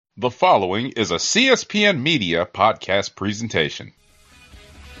The following is a CSPN Media podcast presentation.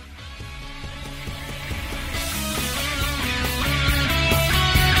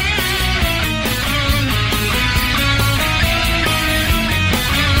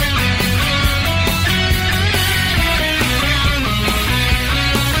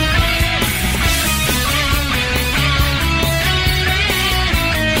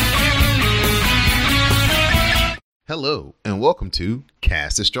 Hello, and welcome to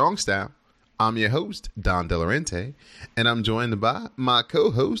Cast a Strong Style. I'm your host, Don Delarente, and I'm joined by my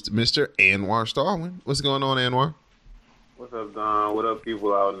co-host, Mr. Anwar Starwin. What's going on, Anwar? What's up, Don? What up,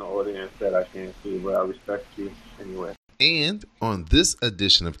 people out in the audience that I can't see, but I respect you anyway. And on this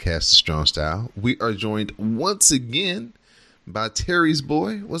edition of Cast a Strong Style, we are joined once again by Terry's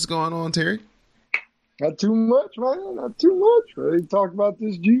boy. What's going on, Terry? Not too much, man. Not too much. Ready to talk about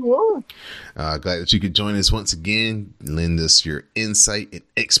this G1. Glad that you could join us once again. Lend us your insight and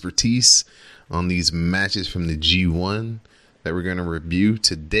expertise on these matches from the G1 that we're going to review.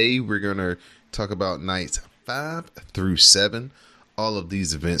 Today, we're going to talk about nights 5 through 7. All of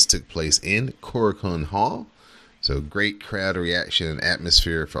these events took place in Korakuen Hall. So great crowd reaction and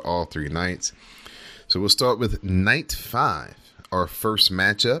atmosphere for all three nights. So we'll start with night 5, our first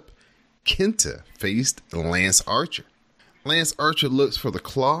matchup. Kenta faced Lance Archer. Lance Archer looks for the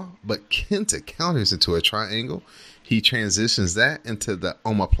claw, but Kenta counters into a triangle. He transitions that into the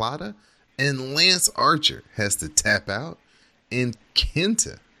omoplata, and Lance Archer has to tap out, and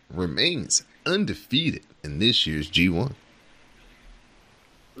Kenta remains undefeated in this year's G1.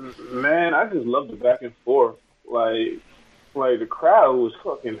 Man, I just love the back and forth. Like the crowd was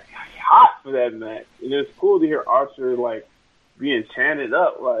fucking hot for that match. And it's cool to hear Archer, being chanted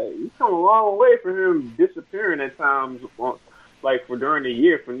up. He's come a long way for him disappearing at times, for during the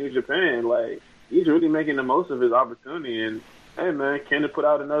year for New Japan. He's really making the most of his opportunity. And, hey, man, Kenta put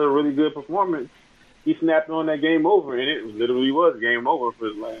out another really good performance. He snapped on that game over, and it literally was game over for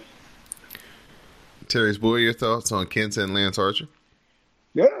his last. Terry's boy, your thoughts on Kenta and Lance Archer?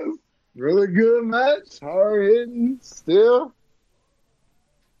 Yeah, really good match. Hard hitting still.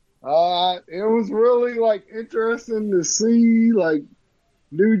 It was really interesting to see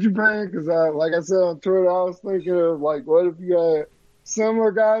New Japan because like I said on Twitter, I was thinking of what if you had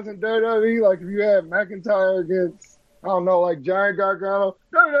similar guys in WWE, if you had McIntyre against Johnny Gargano.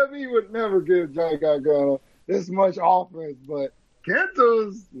 WWE would never give Johnny Gargano this much offense, but Kenta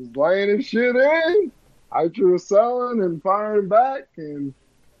was laying his shit in. Archer was selling and firing back and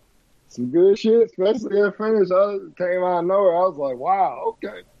some good shit, especially at finish. Came out of nowhere. I was like, wow,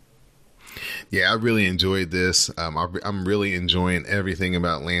 okay. Yeah, I really enjoyed this. I'm really enjoying everything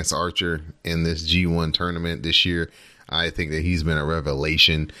about Lance Archer in this G1 tournament this year. I think that he's been a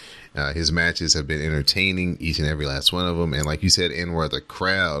revelation. His matches have been entertaining, each and every last one of them. And like you said, Anwar, the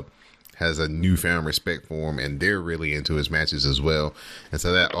crowd has a newfound respect for him, and they're really into his matches as well. And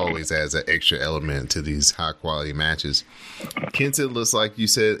so that always adds an extra element to these high-quality matches. Kenta looks like you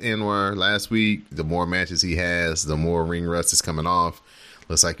said, Anwar, last week, the more matches he has, the more ring rust is coming off.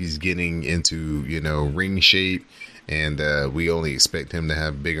 Looks like he's getting into, ring shape, and we only expect him to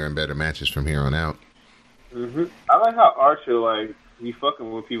have bigger and better matches from here on out. Mm-hmm. I like how Archer, he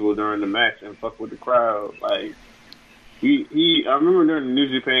fucking with people during the match and fuck with the crowd. I remember during the New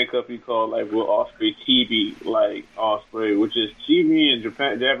Japan Cup, he called, Will Ospreay Chibi, Ospreay, which is Chibi in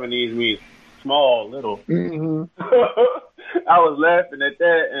Japanese means small, little. Mm-hmm. I was laughing at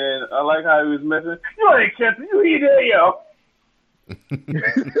that, and I like how he was messing. You ain't Kenta, you eat there, yo.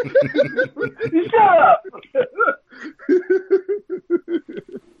 Shut up!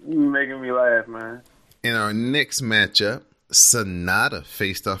 You making me laugh, man. In our next matchup, Sanada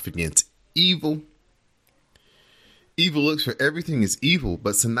faced off against Evil. Evil looks for everything is evil,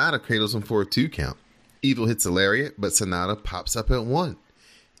 but Sanada cradles him for a 2 count. Evil hits a lariat, but Sanada pops up at 1.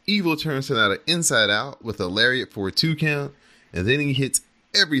 Evil turns Sanada inside out with a lariat for a 2 count, and then he hits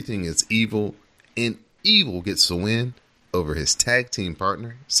everything is evil, and Evil gets the win over his tag team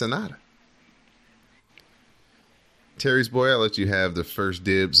partner, Sanada. Terry's boy, I'll let you have the first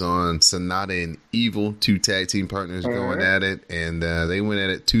dibs on Sanada and Evil, 2 tag team partners going at it, and they went at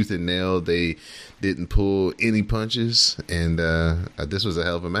it tooth and nail. They didn't pull any punches, and this was a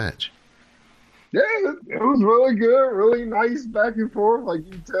hell of a match. Yeah, it was really good, really nice back and forth.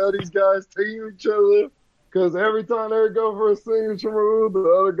 You tell these guys team each other, because every time they would go for a signature move, the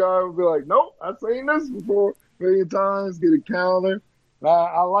other guy would be like, nope, I've seen this before. Million times, get a counter.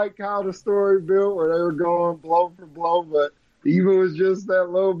 I like how the story built where they were going blow for blow, but Evil was just that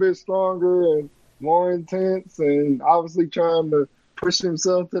little bit stronger and more intense and obviously trying to push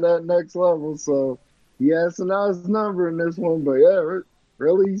himself to that next level. So he has a nice number in this one, but yeah,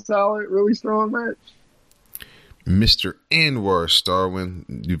 really solid, really strong match. Mr. Anwar Starwin,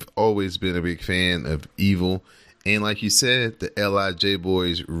 you've always been a big fan of Evil. And like you said, the LIJ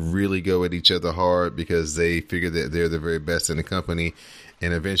boys really go at each other hard because they figure that they're the very best in the company,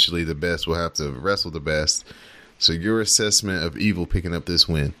 and eventually the best will have to wrestle the best. So your assessment of Evil picking up this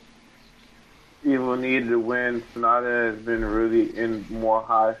win? Evil needed to win. Sonata has been really in more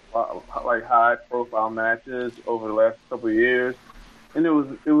high profile matches over the last couple of years, and it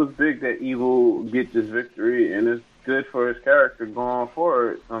was big that Evil get this victory, and it's good for his character going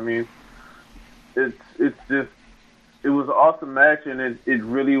forward. I mean, it was an awesome match, and it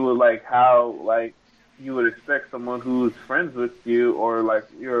really was like how like you would expect someone who's friends with you or like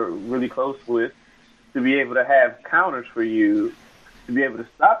you're really close with to be able to have counters for you, to be able to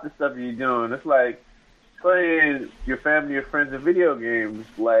stop the stuff you're doing. It's like playing your family or friends in video games.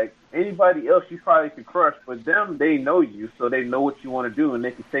 Like anybody else you probably could crush, but them, they know you, so they know what you want to do, and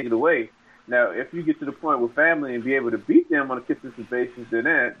they can take it away. Now, if you get to the point with family and be able to beat them on a consistent basis, then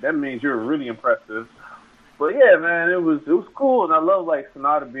that means you're really impressive. But yeah, man, it was cool, and I love like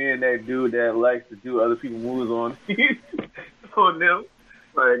Sonata being that dude that likes to do other people's moves on them.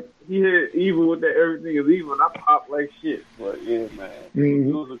 Like he hit Evil with that everything is evil, and I popped like shit. But yeah, man,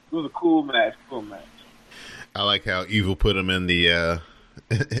 it was a cool match. I like how Evil put him in the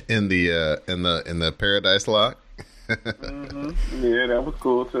in the Paradise Lock. Yeah, that was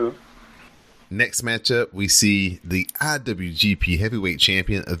cool too. Next matchup, we see the IWGP Heavyweight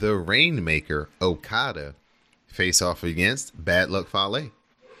Champion, the Rainmaker Okada, face off against Bad Luck Fale.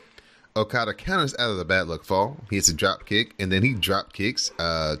 Okada counters out of the Bad Luck Fall. He hits a drop kick, and then he drop kicks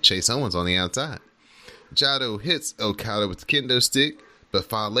Chase Owens on the outside. Jado hits Okada with the kendo stick, but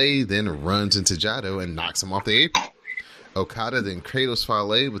Fale then runs into Jado and knocks him off the apron. Okada then cradles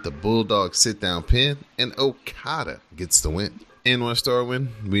Fale with the Bulldog sit-down pin, and Okada gets the win. Anwar Starwin,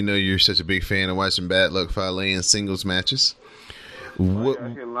 we know you're such a big fan of watching Bad Luck Fale in singles matches. What? I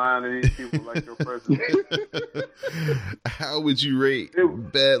get lying to these people like your president. How would you rate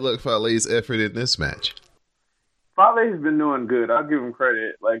Bad Luck Fale's effort in this match? Fale's been doing good. I'll give him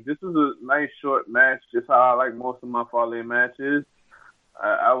credit. Like, this is a nice short match, just how I like most of my Fale matches.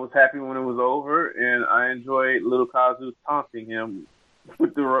 I was happy when it was over, and I enjoyed Little Kazu taunting him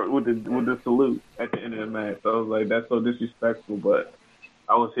with the salute at the end of the match. So I was like, that's so disrespectful, but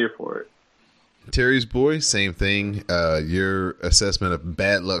I was here for it. Terry's boy, same thing. Your assessment of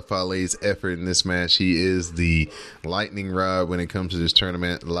Bad Luck Fale's effort in this match. He is the lightning rod when it comes to this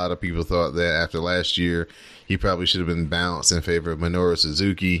tournament. A lot of people thought that after last year, he probably should have been bounced in favor of Minoru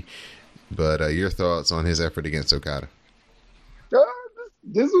Suzuki. But your thoughts on his effort against Okada?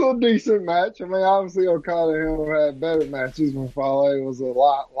 This was a decent match. I mean, obviously Okada and him had better matches when Fale was a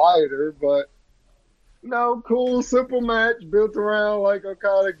lot lighter, but cool, simple match built around like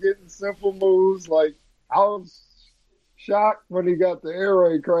Okada getting simple moves. Like, I was shocked when he got the air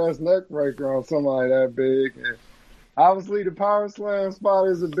raid crash neck breaker on somebody that big. And obviously, the power slam spot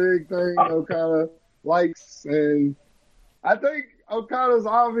is a big thing Okada likes, and I think Okada's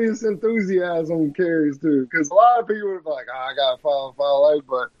obvious enthusiasm carries too, because a lot of people would be like, I gotta follow Fale,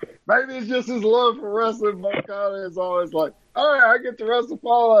 but maybe it's just his love for wrestling. But Okada is always like, all right, I get to wrestle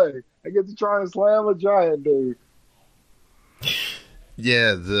Fale. I get to try and slam a giant dude.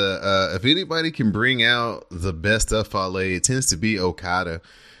 Yeah, if anybody can bring out the best of Fale, it tends to be Okada.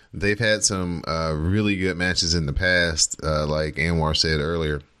 They've had some really good matches in the past, like Anwar said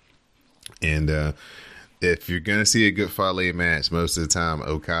earlier. And if you're going to see a good Fale match, most of the time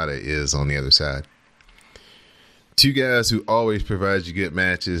Okada is on the other side. Two guys who always provide you good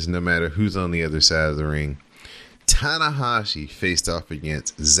matches no matter who's on the other side of the ring. Tanahashi faced off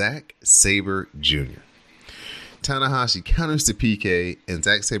against Zack Sabre Jr. Tanahashi counters the PK, and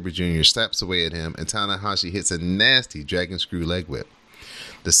Zack Sabre Jr. slaps away at him, and Tanahashi hits a nasty dragon screw leg whip.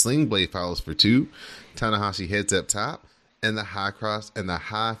 The sling blade follows for two. Tanahashi heads up top, and the high cross and the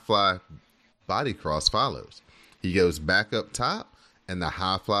high fly body cross follows. He goes back up top, and the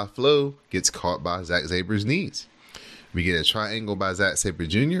high fly flow gets caught by Zack Sabre's knees. We get a triangle by Zack Sabre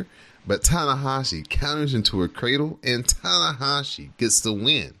Jr., but Tanahashi counters into a cradle, and Tanahashi gets the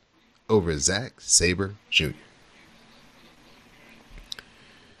win over Zack Sabre Jr.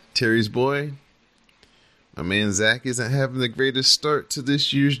 Terry's boy, my man Zack isn't having the greatest start to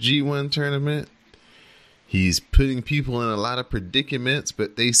this year's G1 tournament. He's putting people in a lot of predicaments,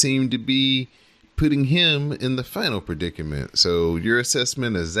 but they seem to be putting him in the final predicament. So your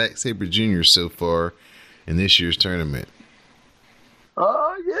assessment of Zack Sabre Jr. so far in this year's tournament?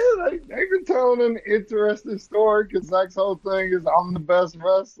 Yeah, they've been telling an interesting story because Zack's whole thing is I'm the best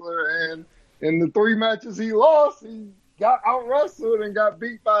wrestler, and in the 3 matches he lost, he got out wrestled and got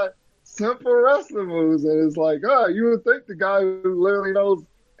beat by simple wrestling moves. And it's like, you would think the guy who literally knows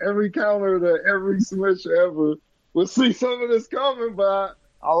every counter to every submission ever would see some of this coming. But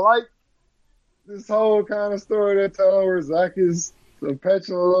I like this whole kind of story they're telling where Zach is a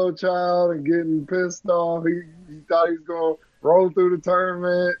petulant little child and getting pissed off. He thought he was going to roll through the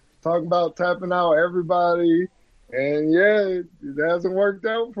tournament, talk about tapping out everybody. And yeah, it hasn't worked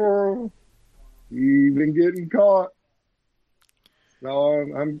out for him. He's been getting caught. So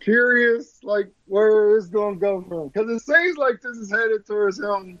I'm curious, like, where it's going to go from. Because it seems like this is headed towards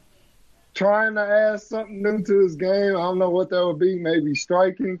him trying to add something new to his game. I don't know what that would be. Maybe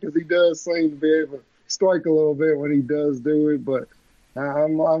striking, because he does seem to be able to strike a little bit when he does do it. But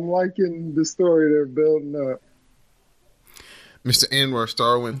I'm liking the story they're building up. Mr. Anwar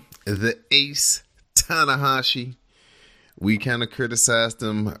Starwin, the ace Tanahashi. We kind of criticized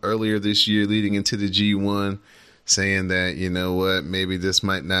him earlier this year leading into the G1, saying that, you know what, maybe this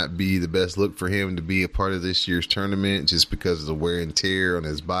might not be the best look for him to be a part of this year's tournament just because of the wear and tear on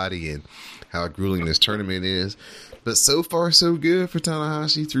his body and how grueling this tournament is. But so far, so good for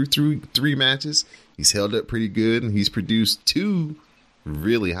Tanahashi through three matches. He's held up pretty good, and he's produced 2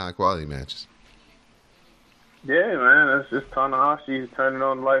 really high-quality matches. Yeah, man, that's just Tanahashi turning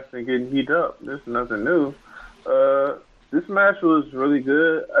on lights and getting heat up. This is nothing new. This match was really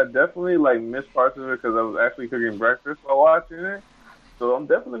good. I definitely missed parts of it because I was actually cooking breakfast while watching it. So I'm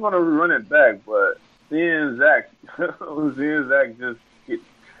definitely going to run it back. But seeing Zach just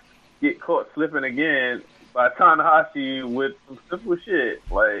get caught slipping again by Tanahashi with some simple shit,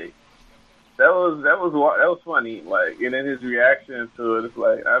 that was funny. And then his reaction to it, it's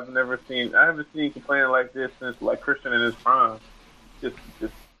like I haven't seen complaining like this since Christian in his prime. Just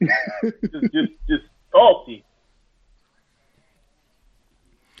salty.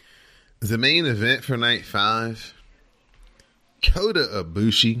 The main event for Night 5, Kota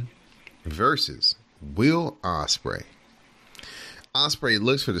Ibushi versus Will Ospreay. Ospreay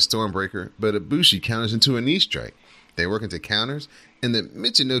looks for the Stormbreaker, but Ibushi counters into a knee strike. They work into counters, and the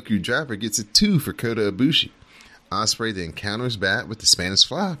Michinoku driver gets a 2 for Kota Ibushi. Ospreay then counters back with the Spanish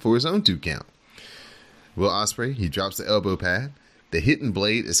Fly for his own 2 count. Will Ospreay, he drops the elbow pad. The hidden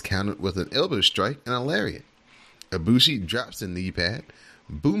blade is countered with an elbow strike and a lariat. Ibushi drops the knee pad.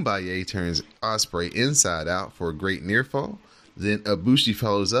 Boombaye turns Ospreay inside out for a great near fall. Then Ibushi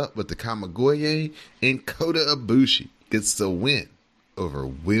follows up with the Kamigoye, and Kota Ibushi gets the win over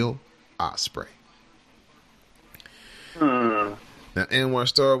Will Ospreay. Now, Anwar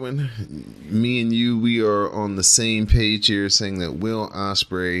Starwin, me and you, we are on the same page here saying that Will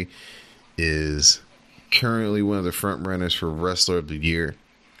Ospreay is currently one of the front runners for Wrestler of the Year.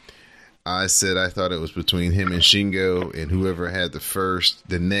 I said I thought it was between him and Shingo, and whoever had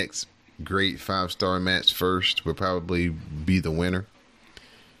the next great 5-star match first would probably be the winner.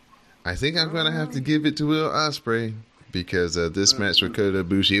 I think I'm going to have to give it to Will Ospreay because this match with Kota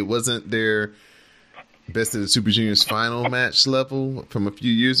Ibushi, it wasn't their Best of the Super Juniors final match level from a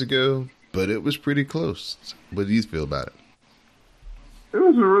few years ago, but it was pretty close. What do you feel about it? It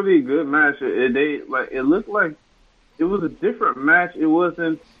was a really good match. It looked like it was a different match. It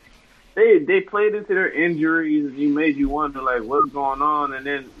wasn't. They played into their injuries and you made you wonder what's going on, and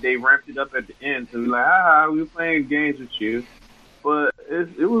then they ramped it up at the end to be like, we were playing games with you. But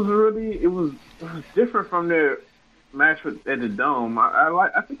it was different from their match at the Dome.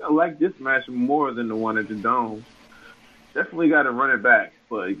 I think I like this match more than the one at the Dome. Definitely got to run it back.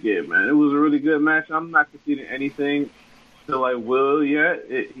 But yeah, man, it was a really good match. I'm not conceding anything to Will yet.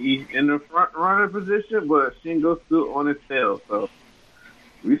 He's in the front runner position, but Shingo's still on his tail, so.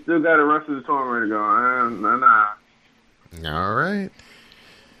 We still got the rest of the tournament to go. Nah. All right.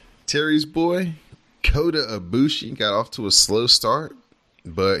 Terry's boy, Kota Ibushi, got off to a slow start,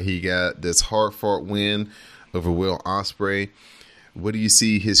 but he got this hard-fought win over Will Ospreay. What do you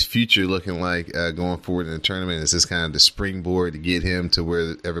see his future looking like going forward in the tournament? Is this kind of the springboard to get him to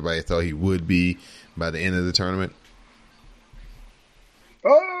where everybody thought he would be by the end of the tournament?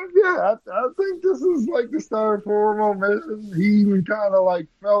 Yeah, I think this is the start for momentum. He even kind of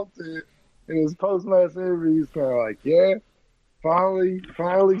felt it in his post-match interview. He's kind of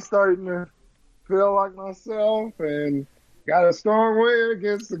finally starting to feel like myself, and got a strong win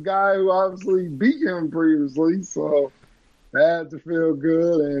against a guy who obviously beat him previously. So that had to feel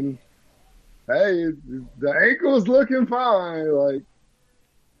good. And hey, the ankle's looking fine.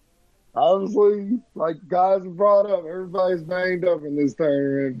 Obviously, guys have brought up, everybody's banged up in this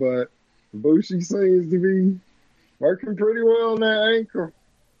tournament, but Ibushi seems to be working pretty well on that ankle.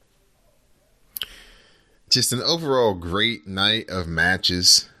 Just an overall great night of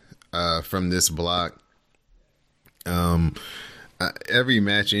matches from this block. Every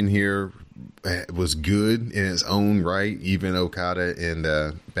match in here was good in its own right, even Okada and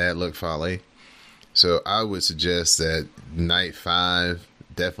Bad Luck Fale. So I would suggest that night 5,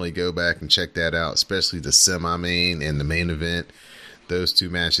 definitely go back and check that out, especially the semi-main and the main event. Those two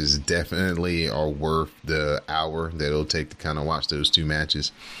matches definitely are worth the hour that it'll take to kind of watch those two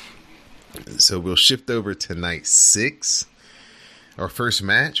matches. So we'll shift over to night 6. Our first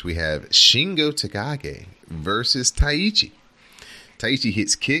match, we have Shingo Takagi versus Taichi. Taichi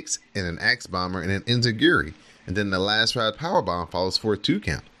hits kicks and an axe bomber and an enziguri, and then the last ride powerbomb follows for a 2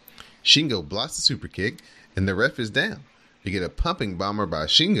 count. Shingo blocks the super kick, and the ref is down. We get a pumping bomber by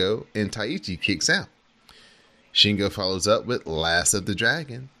Shingo, and Taichi kicks out. Shingo follows up with Last of the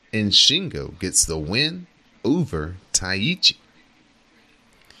Dragon, and Shingo gets the win over Taichi.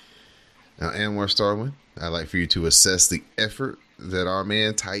 Now, Anwar Starwin, I'd like for you to assess the effort that our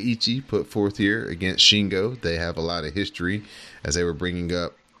man Taichi put forth here against Shingo. They have a lot of history, as they were bringing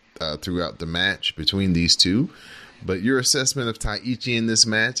up throughout the match between these two. But your assessment of Taichi in this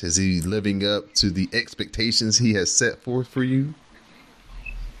match, is he living up to the expectations he has set forth for you?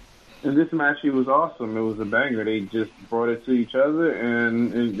 In this match, he was awesome. It was a banger. They just brought it to each other,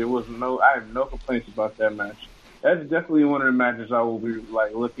 and there was I have no complaints about that match. That's definitely one of the matches I will be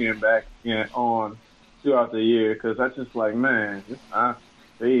like looking back on throughout the year, because I just like, man,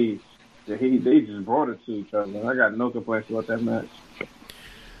 they just brought it to each other. I got no complaints about that match.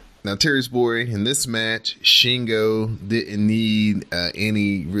 Now, Terry's boy, in this match, Shingo didn't need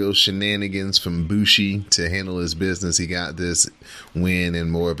any real shenanigans from Bushi to handle his business. He got this win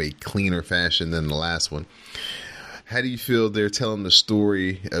in more of a cleaner fashion than the last one. How do you feel they're telling the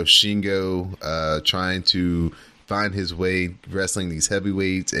story of Shingo trying to find his way, wrestling these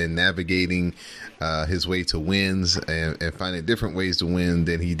heavyweights and navigating his way to wins and finding different ways to win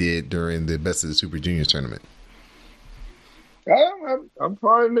than he did during the Best of the Super Juniors tournament? I'm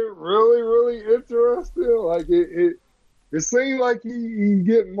finding it really, really interesting. Like it seemed like he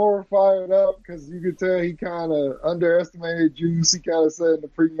getting more fired up, because you could tell he kind of underestimated Juice. He kind of said in the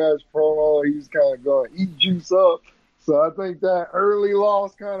pre-match promo he was kind of going to eat Juice up. So I think that early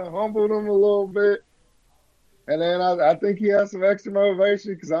loss kind of humbled him a little bit. And then I think he has some extra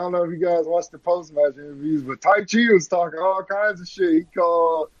motivation, because I don't know if you guys watched the post-match interviews, but Taichi was talking all kinds of shit. He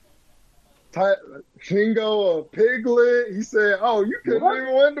called Shingo a piglet. He said, "Oh, you couldn't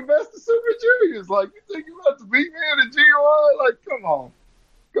even win the Best of Super Juniors. Like, you think you about to beat me in the G1? Like, come on."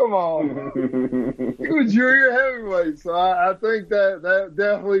 He was junior heavyweight, so I think that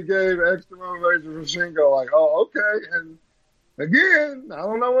definitely gave extra motivation for Shingo. Like, oh, okay. And again, I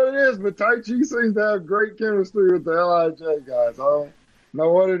don't know what it is, but Taichi seems to have great chemistry with the LIJ guys. I don't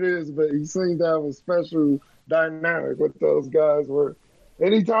know what it is, but he seems to have a special dynamic with those guys where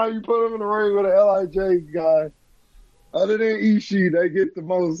anytime you put him in the ring with an LIJ guy, other than Ishii, they get the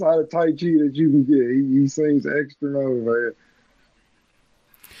most out of Taichi that you can get. He seems extra motivated.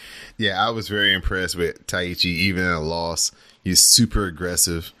 Yeah, I was very impressed with Taichi, even in a loss. He's super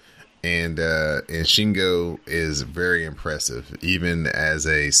aggressive, and Shingo is very impressive, even as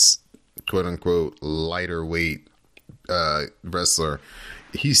a quote-unquote lighter weight wrestler.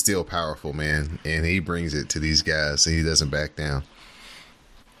 He's still powerful, man, and he brings it to these guys, and he doesn't back down.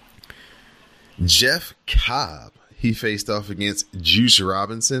 Jeff Cobb, he faced off against Juice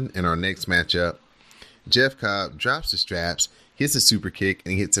Robinson in our next matchup. Jeff Cobb drops the straps, hits a super kick,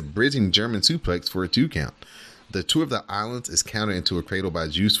 and he hits a bridging German suplex for a 2 count. The Tour of the Islands is countered into a cradle by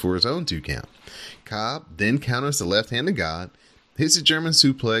Juice for his own 2 count. Cobb then counters the left hand of God, hits a German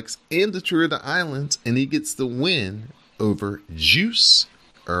suplex and the Tour of the Islands, and he gets the win over Juice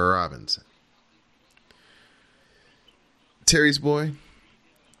Robinson. Terry's boy,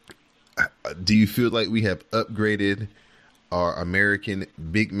 do you feel like we have upgraded our American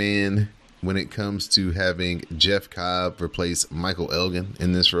big man when it comes to having Jeff Cobb replace Michael Elgin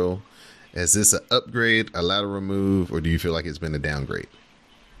in this role? Is this an upgrade, a lateral move, or do you feel like it's been a downgrade?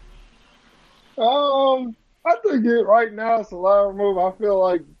 I think right now it's a lateral move. I feel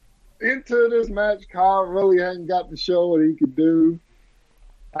like into this match, Cobb really hadn't got to show what he could do.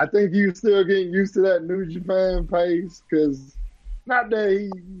 I think he's still getting used to that New Japan pace, because not that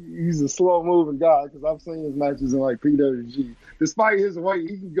he's a slow-moving guy, because I've seen his matches in, like, PWG. Despite his weight,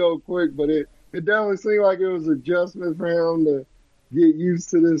 he can go quick, but it definitely seemed like it was an adjustment for him to get used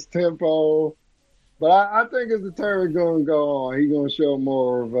to this tempo. But I think as the tournament's going to go on, he's going to show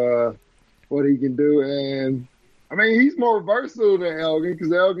more of what he can do. And, I mean, he's more versatile than Elgin,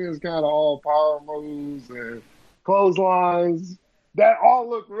 because Elgin is kind of all power moves and clotheslines that all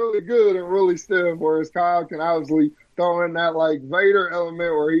look really good and really stiff, whereas Kyle can obviously throw in that, like, Vader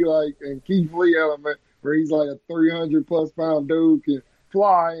element where he, like, and Keith Lee element where he's like a 300+ pound dude, can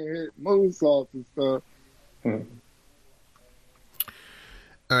fly and hit moonsaults and stuff.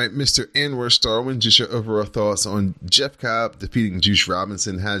 All right, Mr. Anwar Starwin, just your overall thoughts on Jeff Cobb defeating Juice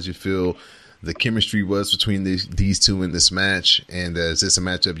Robinson. How did you feel the chemistry was between these two in this match? And is this a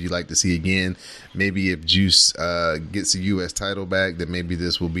matchup you'd like to see again? Maybe if Juice gets the U.S. title back, then maybe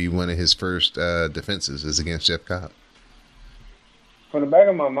this will be one of his first defenses is against Jeff Cobb. From the back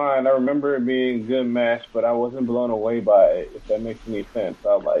of my mind, I remember it being a good match, but I wasn't blown away by it, if that makes any sense.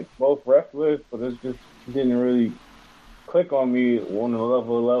 I like both wrestlers, but it just didn't really click on me on a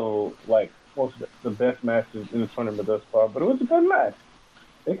level like most of the best matches in the tournament thus far. But it was a good match.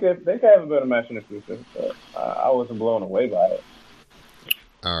 They could have a better match in the future, but I wasn't blown away by it.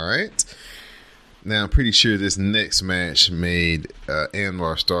 All right. Now, I'm pretty sure this next match made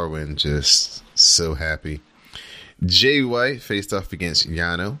Anwar Starwin just so happy. Jay White faced off against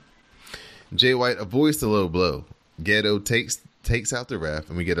Yano. Jay White avoids the low blow. Gedo takes out the ref,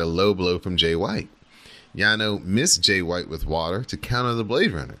 and we get a low blow from Jay White. Yano missed Jay White with water to counter the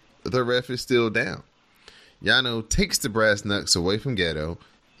Blade Runner. The ref is still down. Yano takes the brass knucks away from Gedo.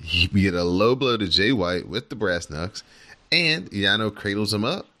 We get a low blow to Jay White with the brass knucks, and Yano cradles him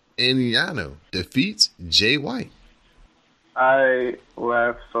up, and Yano defeats Jay White. I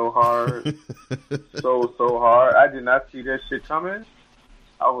laughed so hard. so hard. I did not see that shit coming.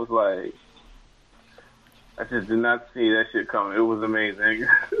 I was like, I just did not see that shit coming. It was amazing.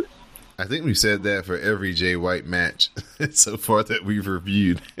 I think we've said that for every Jay White match so far that we've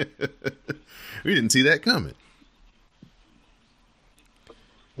reviewed. We didn't see that coming.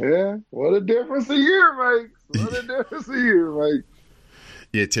 Yeah, what a difference a year makes. What a difference a year makes.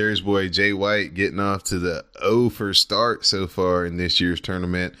 Yeah, Terry's boy Jay White getting off to the 0 for start so far in this year's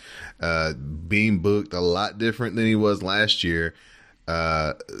tournament. Being booked a lot different than he was last year.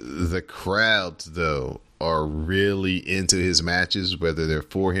 The crowds, though, are really into his matches, whether they're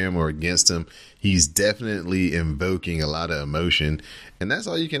for him or against him. He's definitely invoking a lot of emotion, and that's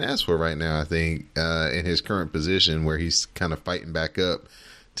all you can ask for right now, I think, in his current position where he's kind of fighting back up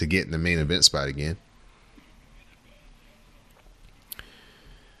to get in the main event spot again.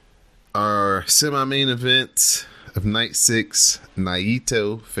 Our semi-main event of Night 6,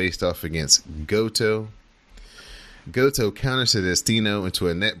 Naito faced off against Goto. Goto counters to Destino into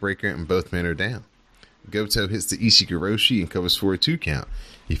a net breaker, and both men are down. Goto hits the Ishikaroshi and covers for a 2 count.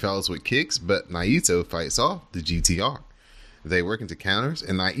 He follows with kicks, but Naito fights off the GTR. They work into counters,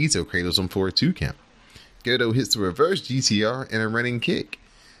 and Naito cradles him for a 2 count. Goto hits the reverse GTR and a running kick.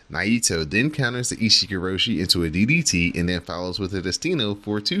 Naito then counters the Ishikaroshi into a DDT and then follows with a Destino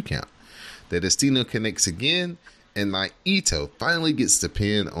for a 2 count. The Destino connects again, and Naito finally gets the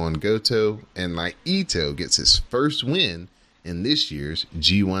pin on Goto, and Naito gets his first win in this year's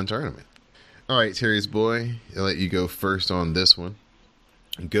G1 tournament. All right, Terry's boy, I'll let you go first on this one.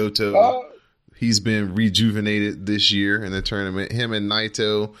 Goto, he's been rejuvenated this year in the tournament. Him and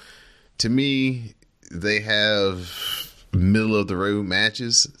Naito, to me, they have middle-of-the-road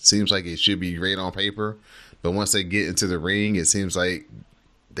matches. Seems like it should be great on paper, but once they get into the ring, it seems like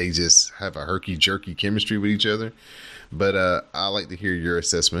they just have a herky-jerky chemistry with each other. But I'd like to hear your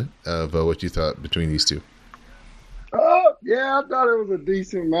assessment of what you thought between these two. Yeah, I thought it was a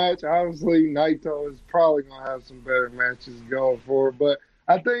decent match. Obviously, Naito is probably going to have some better matches going forward. But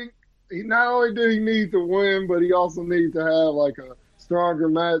I think he not only did he need to win, but he also needs to have like a stronger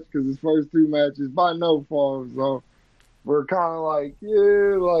match because his first 2 matches by no form. So we're kind of like,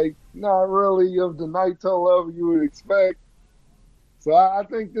 yeah, like not really of the Naito level you would expect. So I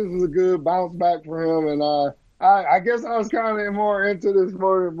think this is a good bounce back for him. And I guess I was kind of more into this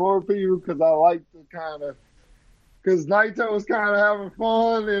more than more people because I like to kind of, because Naito was kind of having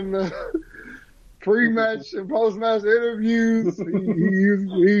fun in the pre-match and post-match interviews.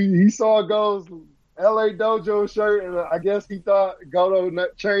 He saw Go's LA Dojo shirt, and I guess he thought Goto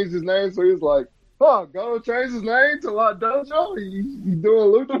changed his name, so he was like, Goto changed his name to La Dojo? He doing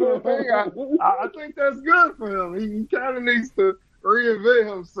a luchador thing? I think that's good for him. He kind of needs to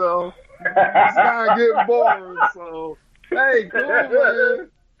reinvent himself. He's kind of getting boring, so, hey, cool, man.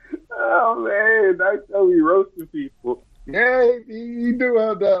 Oh man, that's how we roasting people. Yeah, he do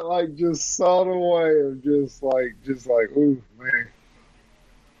have that like just subtle way of just like ooh man.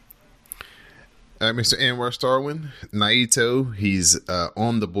 All right, Mr. Anwar Starwin, Naito, he's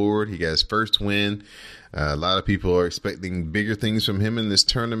on the board. He got his first win. A lot of people are expecting bigger things from him in this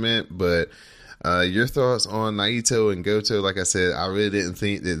tournament, but your thoughts on Naito and Goto? Like I said, I really didn't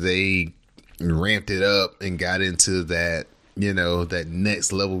think that they ramped it up and got into that, that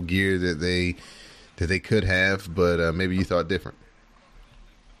next level gear that they could have, but maybe you thought different.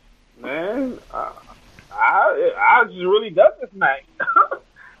 Man, I just really dug this match.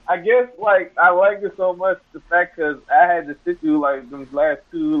 I guess like I liked it so much the fact because I had to sit through like them last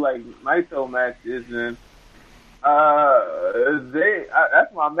two like Naito matches and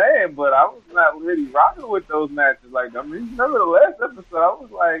that's my man, but I was not really rocking with those matches. Like I mean, remember the last episode? I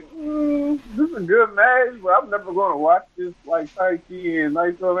was like, this is a good match, but I'm never going to watch this like Taichi and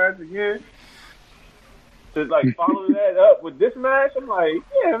Naito match again. To like follow that up with this match, I'm like,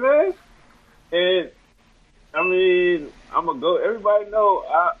 yeah, man. And I mean, I'm gonna go. Everybody know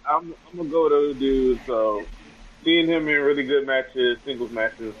I'm gonna go to the dude. So seeing him in really good matches, singles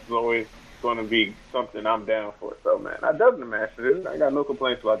matches, is always going to be something I'm down for. So man, I dug the match. I got no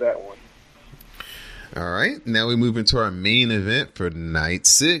complaints about that one. All right, now we move into our main event for night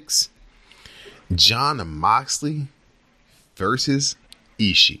 6: Jon Moxley versus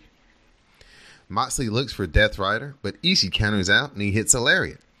Ishii. Moxley looks for Death Rider, but Ishii counters out and he hits a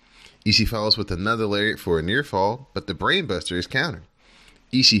lariat. Ishii follows with another lariat for a near fall, but the Brainbuster is countered.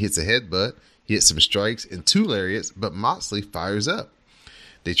 Ishii hits a headbutt, he hits some strikes and 2 lariats, but Moxley fires up.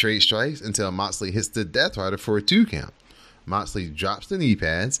 They trade strikes until Moxley hits the Death Rider for a 2 count. Moxley drops the knee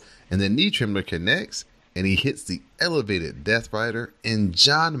pads, and the knee trembler connects, and he hits the elevated Death Rider, and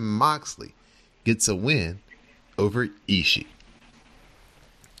Jon Moxley gets a win over Ishii.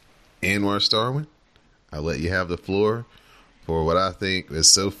 Anwar Starwin, I'll let you have the floor for what I think is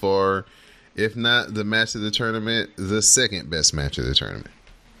so far, if not the match of the tournament, the second best match of the tournament.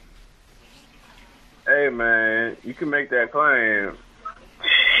 Hey man, you can make that claim.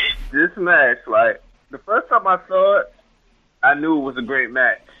 This match, like the first time I saw it, I knew it was a great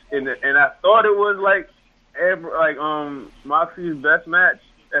match, and I thought it was like Moxley's best match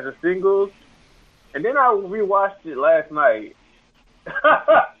as a singles, and then I rewatched it last night.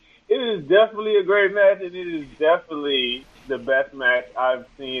 It is definitely a great match, and it is definitely the best match I've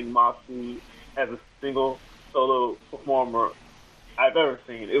seen Moxley as a single solo performer I've ever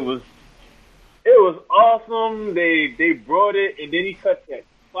seen. It was awesome. They brought it, and then he cut that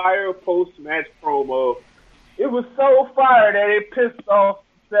fire post-match promo. It was so fire that it pissed off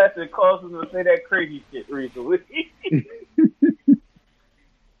Seth and caused him to say that crazy shit recently.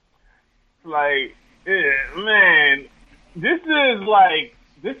 Like, yeah, man, this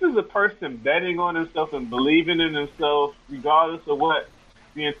is a person betting on himself and believing in himself, regardless of what's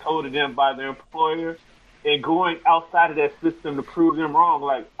being told to them by their employer, and going outside of that system to prove them wrong.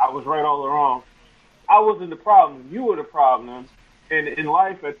 Like, I was right all along. I wasn't the problem. You were the problem. And in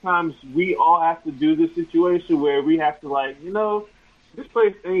life, at times, we all have to do this situation where we have to, like, you know, this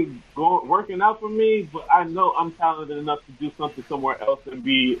place ain't working out for me, but I know I'm talented enough to do something somewhere else and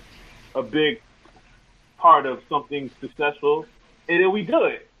be a big part of something successful. And then we do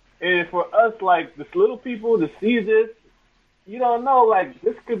it. And for us, like, this little people to see this, you don't know, like,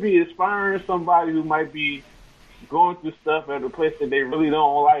 this could be inspiring somebody who might be going through stuff at a place that they really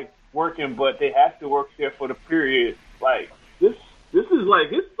don't like working, but they have to work there for the period. Like, this is, like,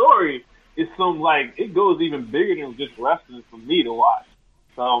 his story is it goes even bigger than just wrestling for me to watch.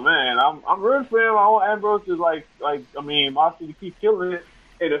 So, man, I'm rooting for him. I want Ambrose to, Moxley to keep killing it.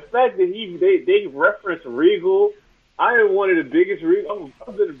 And the fact that they reference Regal, I am one of the biggest Regal.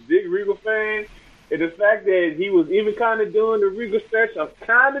 I've been a big Regal fan, and the fact that he was even kind of doing the Regal stretch, I'm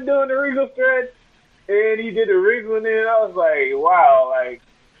kind of doing the Regal stretch, and he did the Regal, and then I was like, wow, like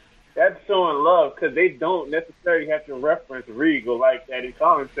that's showing love because they don't necessarily have to reference Regal like that in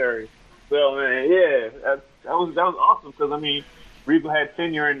commentary. So man, yeah, that was awesome because I mean, Regal had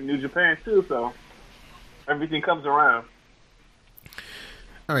tenure in New Japan too, so everything comes around.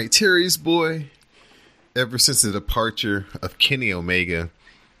 All right, Terry's boy. Ever since the departure of Kenny Omega,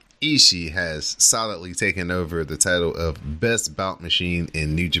 Ishii has solidly taken over the title of Best Bout Machine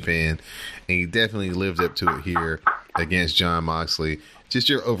in New Japan, and he definitely lived up to it here against Jon Moxley. Just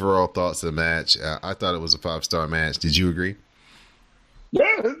your overall thoughts of the match. I thought it was a 5-star match. Did you agree?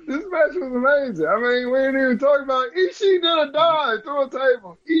 Yeah, this match was amazing. I mean, we didn't even talk about it. Ishii did a dive through a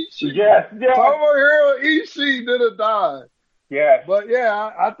table. Ishii. Yes. Tomohiro Ishii did a dive. Yeah. But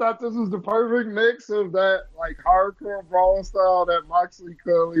yeah, I thought this was the perfect mix of that like hardcore brawling style that Moxley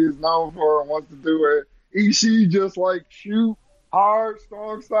clearly is known for and wants to do it. Ishii just like shoot hard,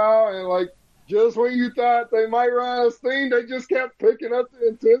 strong style, and like just when you thought they might run out of steam, they just kept picking up the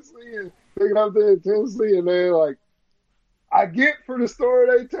intensity, and then like I get for the story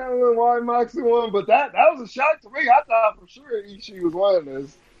they telling why Moxley won, but that was a shock to me. I thought for sure Ishii was winning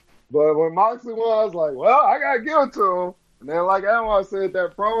this. But when Moxley won, I was like, well, I gotta give it to him. And then, like Anwar said,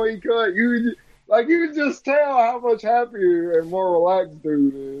 that promo he cut, you could just tell how much happier and more relaxed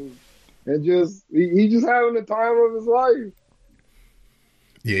dude is. And just, he just having the time of his life.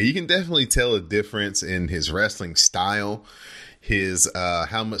 Yeah, you can definitely tell a difference in his wrestling style, his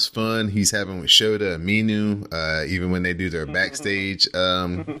how much fun he's having with Shota and Minu, even when they do their backstage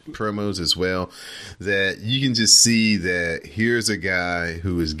promos as well. That you can just see that here's a guy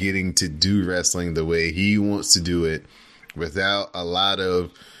who is getting to do wrestling the way he wants to do it, without a lot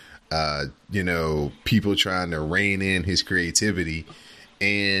of people trying to rein in his creativity.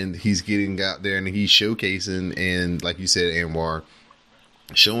 And he's getting out there and he's showcasing, and like you said, Anwar,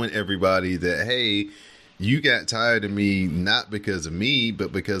 showing everybody that, hey, you got tired of me not because of me,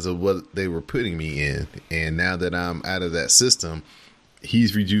 but because of what they were putting me in. And now that I'm out of that system,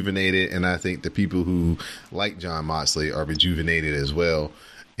 he's rejuvenated. And I think the people who like Jon Moxley are rejuvenated as well.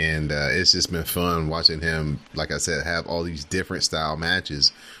 And it's just been fun watching him, like I said, have all these different style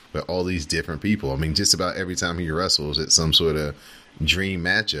matches with all these different people. I mean, just about every time he wrestles, it's some sort of dream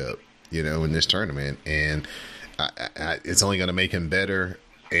matchup, in this tournament. And it's only going to make him better.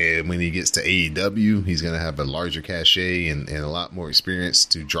 And when he gets to AEW, he's going to have a larger cachet and a lot more experience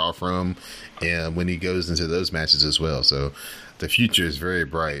to draw from, and when he goes into those matches as well. So the future is very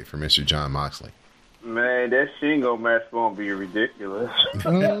bright for Mr. Jon Moxley. Man, that Shingo match going to be ridiculous.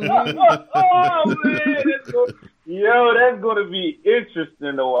 Oh, man. That's going to be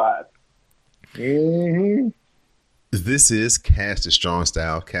interesting to watch. Mm-hmm. This is Cast of Strong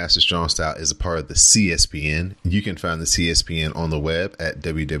Style. Cast of Strong Style is a part of the CSPN. You can find the CSPN on the web at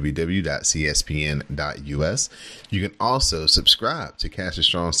www.cspn.us. You can also subscribe to Cast of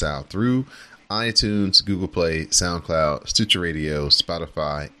Strong Style through iTunes, Google Play, SoundCloud, Stitcher Radio,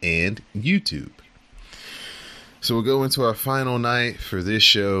 Spotify, and YouTube. So we'll go into our final night for this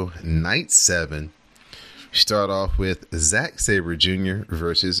show, Night 7. We start off with Zack Sabre Jr.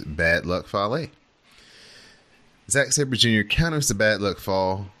 versus Bad Luck Fale. Zack Sabre Jr. counters the Bad Luck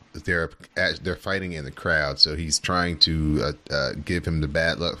Fall. They're fighting in the crowd, so he's trying to give him the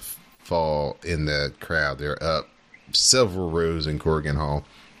Bad Luck Fall in the crowd. They're up several rows in Corrigan Hall.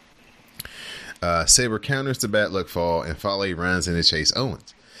 Sabre counters the Bad Luck Fall, and Fale runs into Chase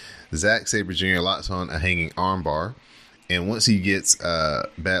Owens. Zack Sabre Jr. locks on a hanging armbar, and once he gets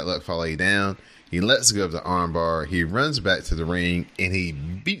Bad Luck Fale down, he lets go of the armbar, he runs back to the ring, and he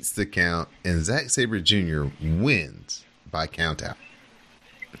beats the count, and Zack Sabre Jr. wins by countout.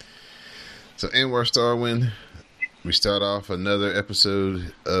 So, Anwar Starwin, we start off another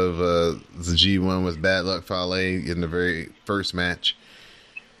episode of the G1 with Bad Luck Fale in the very first match.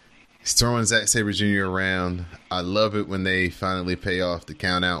 He's throwing Zack Sabre Jr. around. I love it when they finally pay off the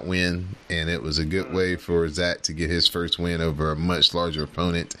countout win, and it was a good way for Zack to get his first win over a much larger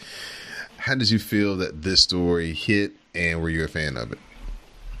opponent. How did you feel that this story hit, and were you a fan of it?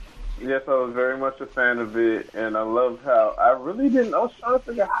 Yes, I was very much a fan of it, and I loved how I was trying to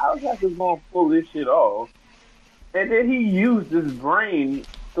figure out how Zack is going to pull this shit off. And then he used his brain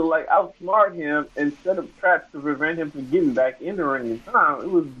to outsmart him and set up traps to prevent him from getting back in the ring in time. It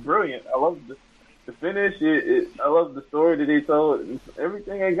was brilliant. I loved the finish. I loved the story that they told.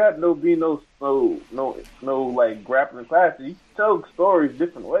 Everything ain't got no grappling classes. You tell stories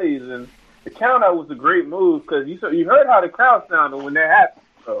different ways, and the count out was a great move because you heard how the crowd sounded when that happened.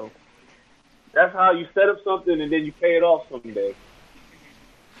 So that's how you set up something and then you pay it off someday.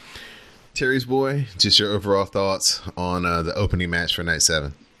 Terry's boy, just your overall thoughts on the opening match for Night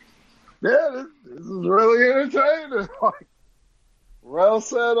 7. Yeah, this is really entertaining. Well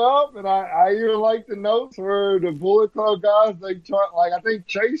set up, and I even like the notes where the Bullet Club guys, I think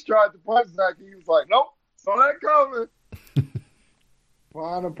Chase tried to punch Zack. He was like, nope, saw that coming.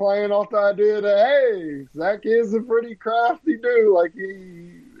 Kind of playing off the idea that, hey, Zack is a pretty crafty dude.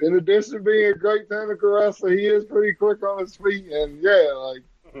 In addition to being a great technical wrestler, he is pretty quick on his feet. And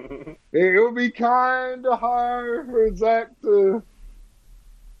it would be kind of hard for Zack to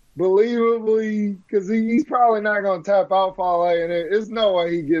believably, because he's probably not going to tap out Fale, and there's no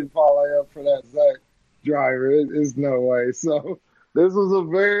way he getting Fale up for that Zack driver. There's no way. So this was a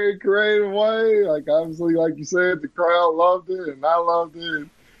very creative way. Obviously, like you said, the crowd loved it, and I loved it.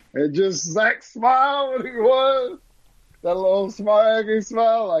 And just Zack smiled when he was. That little smile,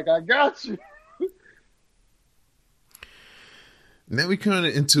 smile, I got you. Now we come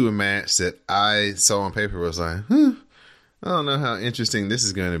into a match that I saw on paper was I don't know how interesting this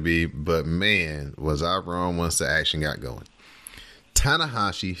is going to be, but man, was I wrong once the action got going.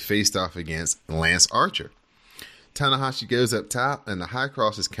 Tanahashi faced off against Lance Archer. Tanahashi goes up top, and the high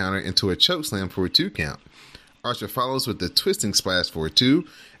cross is countered into a chokeslam for a 2 count. Archer follows with the twisting splash for a 2,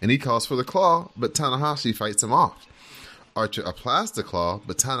 and he calls for the claw, but Tanahashi fights him off. Archer applies the claw,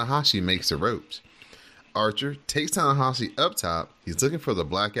 but Tanahashi makes the ropes. Archer takes Tanahashi up top. He's looking for the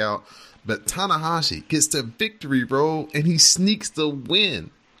blackout, but Tanahashi gets the victory roll and he sneaks the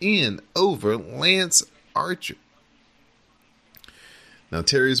win in over Lance Archer. Now,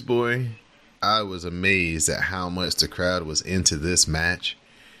 Terry's boy, I was amazed at how much the crowd was into this match.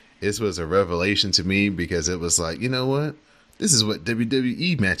 This was a revelation to me because it was like, you know what? This is what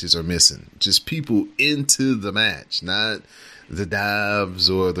WWE matches are missing. Just people into the match, not the dives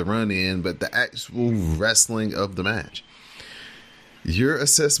or the run-in, but the actual wrestling of the match. Your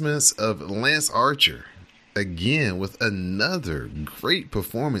assessments of Lance Archer, again, with another great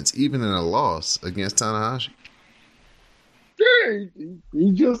performance, even in a loss against Tanahashi. Yeah,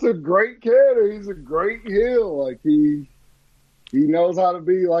 he's just a great character. He's a great heel. Like he knows how to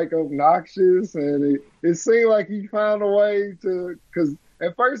be like obnoxious, and it seemed like he found a way to. Because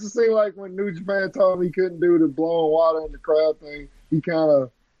at first it seemed like when New Japan told him he couldn't do the blowing water in the crowd thing, he kind of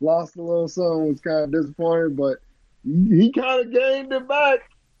lost a little something. Was kind of disappointed, but he kind of gained it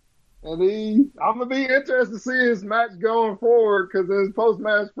back. And I'm gonna be interested to see his match going forward because in his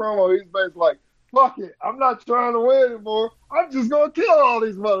post-match promo, he's basically like, "Fuck it, I'm not trying to win anymore. I'm just gonna kill all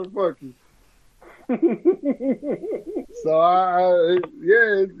these motherfuckers." So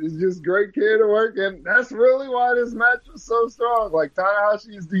it's just great character work, and that's really why this match was so strong. Like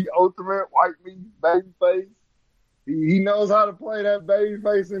Tanahashi is the ultimate white meat babyface. He knows how to play that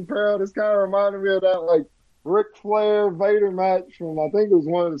babyface in peril. This kind of reminded me of that like Ric Flair Vader match from I think it was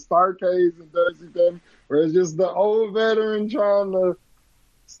one of the Starcades in WCW, where it's just the old veteran trying to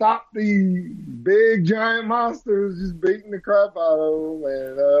stop the big giant monsters just beating the crap out of them.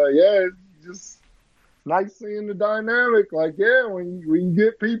 And it's just nice seeing the dynamic. Like, when you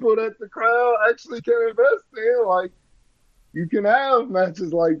get people that the crowd actually can invest in, like, you can have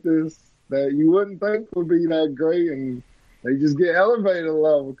matches like this that you wouldn't think would be that great, and they just get elevated a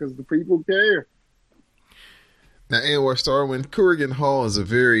level because the people care. Now, Anwar Starwin, Korakuen Hall is a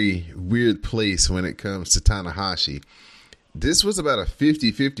very weird place when it comes to Tanahashi. This was about a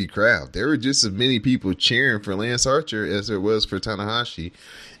 50-50 crowd. There were just as many people cheering for Lance Archer as there was for Tanahashi.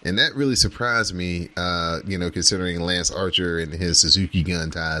 And that really surprised me, considering Lance Archer and his Suzuki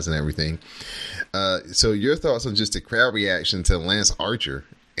gun ties and everything. So your thoughts on just the crowd reaction to Lance Archer,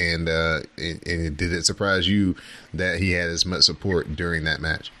 and did it surprise you that he had as much support during that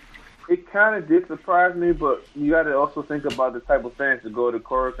match? It kind of did surprise me, but you got to also think about the type of fans that go to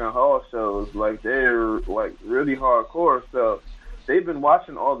Korakuen Hall shows. Like, they're, like, really hardcore. So they've been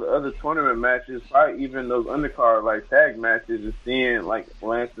watching all the other tournament matches, probably even those undercard, like, tag matches, and seeing, like,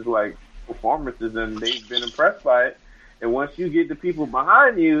 Lance's, like, performances, and they've been impressed by it. And once you get the people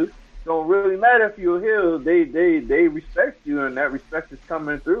behind you, it don't really matter if you're a heel. They respect you, and that respect is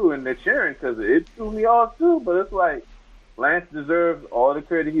coming through, and they're cheering, because it threw me off, too. But it's like, Lance deserves all the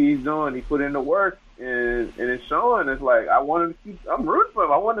credit he's doing. He put in the work, and it's showing. It's like, I'm rooting for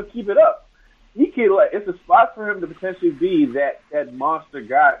him. I want to keep it up. It's a spot for him to potentially be that monster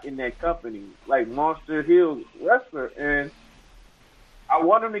guy in that company, like monster heel wrestler. And I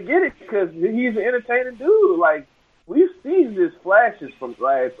want him to get it because he's an entertaining dude. Like, we've seen this flashes from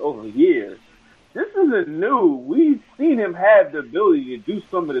Lance over years. This isn't new. We've seen him have the ability to do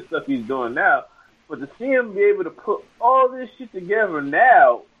some of the stuff he's doing now. But to see him be able to put all this shit together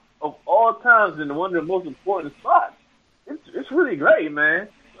now, of all times, in one of the most important spots, it's really great, man.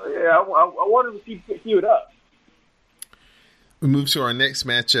 So, yeah, I want him to keep it up. We move to our next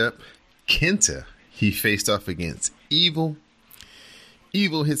matchup. Kenta. He faced off against Evil.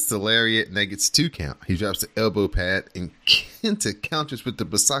 Evil hits the lariat and that gets 2 count. He drops the elbow pad and Kenta counters with the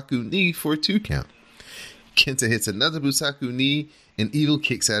Busaku knee for a 2 count. Kenta hits another Busaku knee and Evil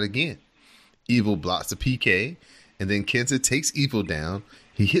kicks out again. Evil blocks the PK, and then Kenta takes Evil down.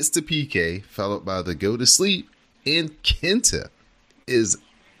 He hits the PK, followed by the go to sleep, and Kenta is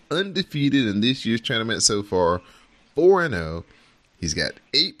undefeated in this year's tournament so far, 4-0. He's got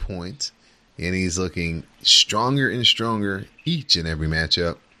 8 points, and he's looking stronger and stronger each and every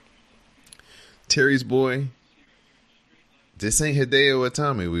matchup. Terry's boy, this ain't Hideo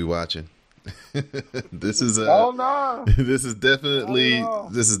Itami we watching. This is this is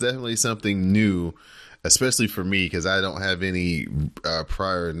definitely something new, especially for me because I don't have any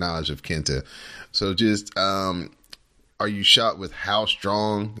prior knowledge of Kenta. So just are you shocked with how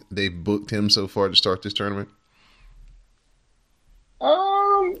strong they've booked him so far to start this tournament?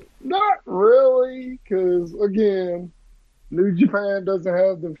 Not really, because again, New Japan doesn't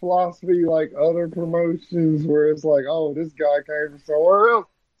have the philosophy like other promotions where it's like, oh, this guy came from somewhere else,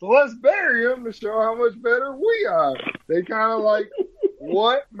 so let's bury him to show how much better we are. They kind of like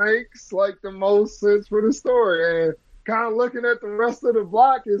what makes like the most sense for the story, and kind of looking at the rest of the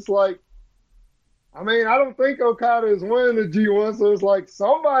block, it's like I mean, I don't think Okada is winning the G1, so it's like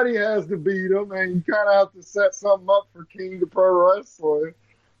somebody has to beat him, and you kind of have to set something up for King of Pro Wrestling.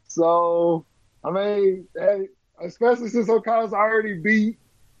 So, I mean, hey, especially since Okada's already beat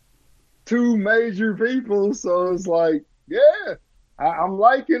two major people, so it's like, yeah, I'm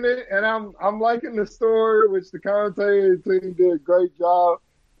liking it, and I'm liking the story, which the commentator team did a great job.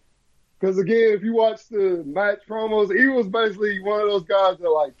 Because again, if you watch the match promos, he was basically one of those guys that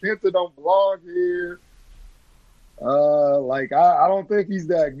like Kenta don't belong here. Like I don't think he's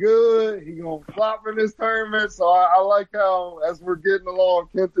that good. He gonna flop in this tournament. So I like how as we're getting along,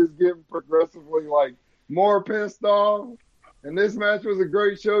 Kenta's getting progressively like more pissed off. And this match was a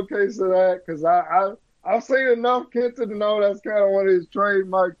great showcase of that because I've seen enough Kenta to know that's kind of one of his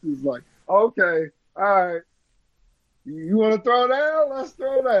trademarks. Is like, okay, all right. You want to throw down? Let's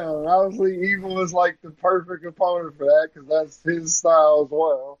throw down. Obviously, Evil is like the perfect opponent for that because that's his style as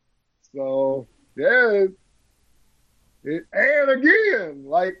well. So, yeah. And again,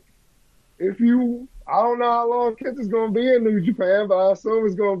 like, I don't know how long Kenta's going to be in New Japan, but I assume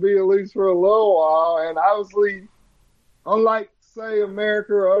it's going to be at least for a little while. And obviously, unlike, say,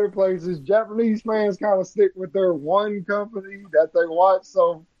 America or other places, Japanese fans kind of stick with their one company that they watch.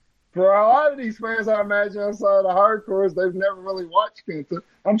 So, for a lot of these fans, I imagine outside the hardcores, they've never really watched Kenta.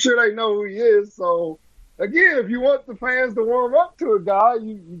 I'm sure they know who he is. So, again, if you want the fans to warm up to a guy,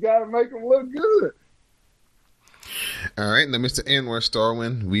 you got to make him look good. All right. Now, Mr. Anwar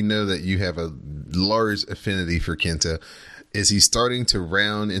Starwin, we know that you have a large affinity for Kenta. Is he starting to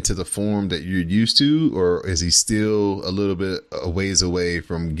round into the form that you're used to, or is he still a little bit a ways away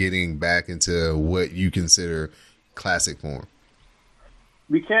from getting back into what you consider classic form?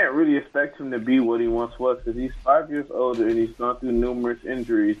 We can't really expect him to be what he once was because he's 5 years older and he's gone through numerous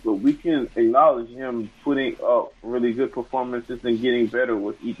injuries. But we can acknowledge him putting up really good performances and getting better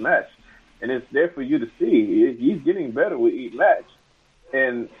with each match. And it's there for you to see. He's getting better with each match.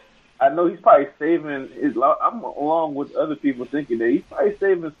 And I know he's probably saving I'm along with other people thinking that he's probably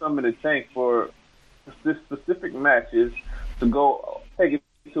saving some in the tank for specific matches to go take it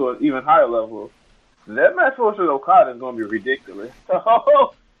to an even higher level. That match versus Okada is going to be ridiculous.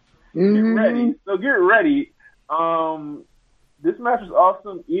 So get ready. This match was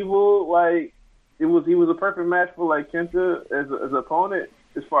awesome. Evil, like he was a perfect match for like Kenta as an opponent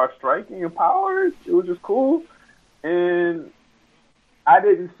as far as striking and power. It was just cool, and I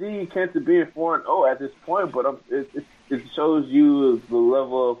didn't see Kenta being 4-0 at this point, but it shows you the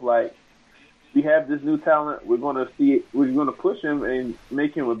level of like. We have this new talent. We're going to push him and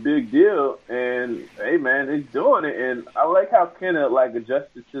make him a big deal. And hey, man, he's doing it. And I like how Kenta like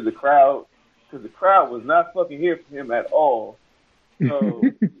adjusted to the crowd because the crowd was not fucking here for him at all. So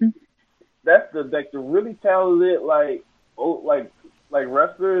that's the really talented like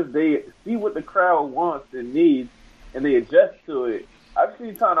wrestlers. They see what the crowd wants and needs, and they adjust to it. I've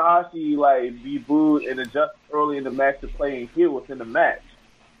seen Tanahashi like be booed and adjust early in the match to playing heel within the match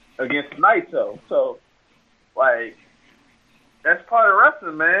against Naito. So, like, that's part of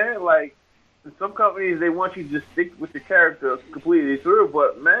wrestling, man. Like, in some companies, they want you to just stick with your character completely through,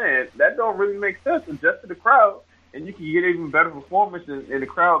 but, man, that don't really make sense. Adjust to the crowd, and you can get even better performance, and the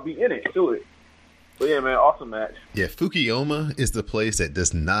crowd be in it to it. But, yeah, man, awesome match. Yeah, Fukuyama is the place that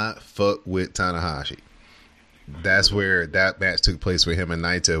does not fuck with Tanahashi. That's where that match took place with him and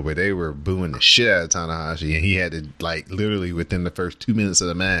Naito, where they were booing the shit out of Tanahashi, and he had to, like, literally within the first 2 minutes of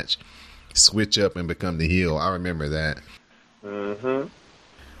the match, switch up and become the heel. I remember that. Mm-hmm.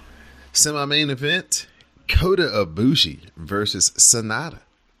 Semi-main event, Kota Ibushi versus Sanada.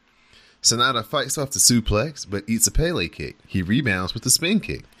 Sanada fights off the suplex, but eats a Pele kick. He rebounds with a spin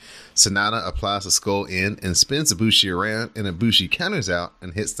kick. Sanada applies a skull in and spins Ibushi around, and Ibushi counters out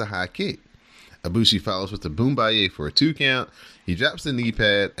and hits the high kick. Ibushi follows with the Boombaye for a 2 count. He drops the knee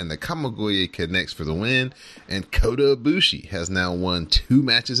pad, and the Kamigoye connects for the win. And Kota Ibushi has now won 2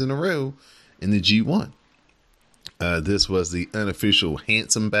 matches in a row in the G1. This was the unofficial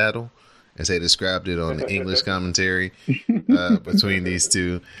handsome battle, as they described it on the English commentary between these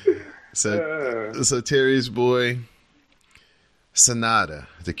two. So Terry's boy, Sanada,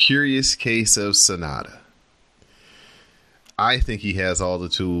 the curious case of Sanada. I think he has all the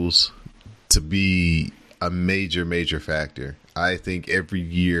tools to be a major factor. I think every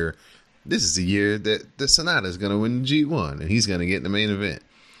year, this is the year that the Sanada is going to win the G1 and he's going to get in the main event.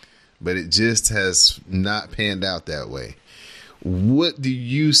 But it just has not panned out that way. What do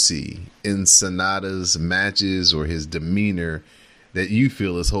you see in Sanada's matches or his demeanor that you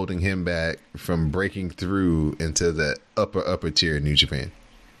feel is holding him back from breaking through into the upper tier in New Japan?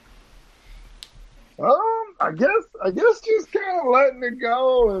 I guess I guess just kind of letting it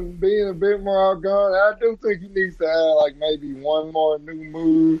go and being a bit more outgoing. I do think he needs to add like maybe one more new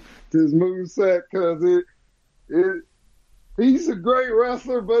move to his move set because he's a great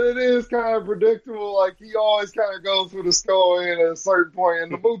wrestler, but it is kind of predictable. Like he always kind of goes for the skull in at a certain point.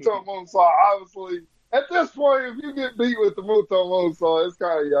 And the Muto Moonsault, obviously, at this point, if you get beat with the Muto Moonsault, it's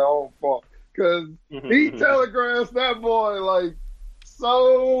kind of your own fault because he telegraphs that boy like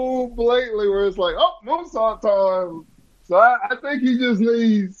so blatantly where it's like, oh, Moonsault time. So I think he just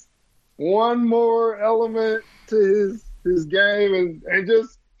needs one more element to his game and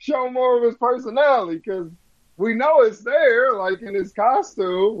just show more of his personality because we know it's there, like in his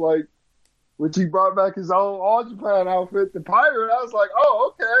costume, like which he brought back his old All Japan outfit, the pirate. I was like,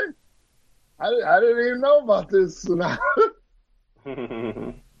 oh, okay. I didn't even know about this.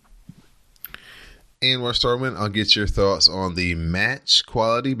 Anwar Starman, I'll get your thoughts on the match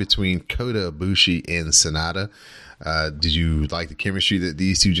quality between Kota Ibushi and Sanada. Did you like the chemistry that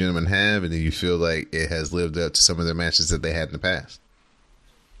these two gentlemen have, and do you feel like it has lived up to some of the matches that they had in the past?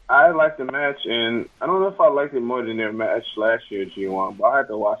 I liked the match, and I don't know if I liked it more than their match last year at G1, but I had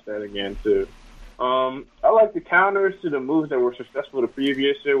to watch that again, too. I like the counters to the moves that were successful the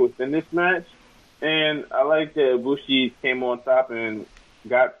previous year within this match, and I like that Ibushi came on top and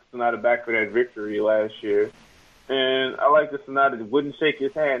got Sonata back for that victory last year. And I like that Sonata wouldn't shake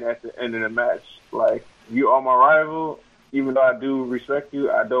his hand at the end of the match. Like, you are my rival, even though I do respect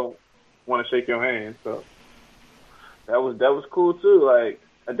you, I don't want to shake your hand. So that was cool, too. Like,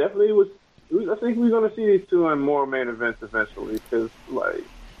 I definitely I think we're going to see these two in more main events eventually because, like,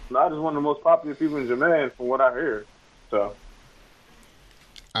 Sonata's one of the most popular people in Japan from what I hear. So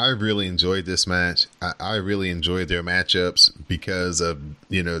I really enjoyed this match. I really enjoyed their matchups because of,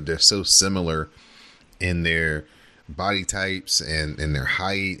 they're so similar in their body types and in their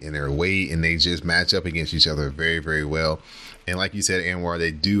height and their weight, and they just match up against each other very, very well. And like you said, Anwar,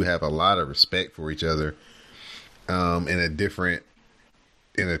 they do have a lot of respect for each other probably in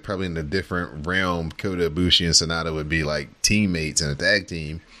a different realm. Kota Ibushi and Sanada would be like teammates in a tag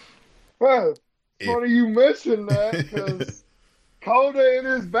team. Well, funny you mentioned that because Kota in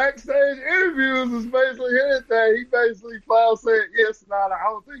his backstage interviews is basically hinted that he basically flat said, yes, Sonata, I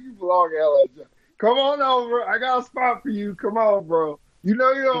don't think you belong at LIJ. Come on over. I got a spot for you. Come on, bro. You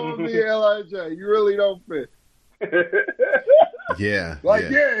know you don't want to be at LIJ. You really don't fit. Yeah.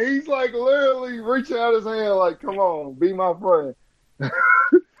 He's like literally reaching out his hand like, come on, be my friend.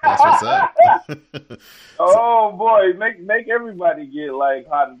 That's what's up. Oh boy, make everybody get like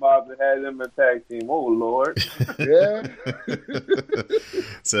Hot and Bob and have them a tag team. Oh Lord. Yeah.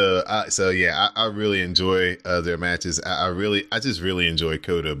 I really enjoy their matches. I just really enjoy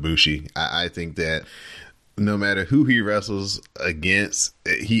Kota Ibushi. I think that no matter who he wrestles against,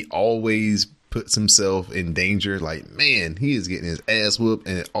 he always puts himself in danger. Like, man, he is getting his ass whooped,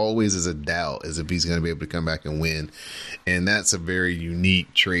 and it always is a doubt as if he's going to be able to come back and win. And that's a very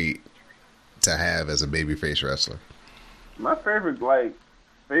unique trait to have as a babyface wrestler. My favorite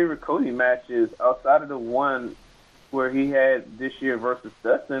Cody matches outside of the one where he had this year versus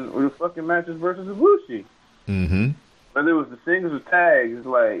Dustin were the fucking matches versus Ibushi. Mm-hmm. Whether it was the singles or tags,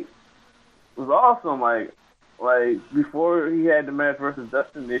 like, it was awesome. Like before he had the match versus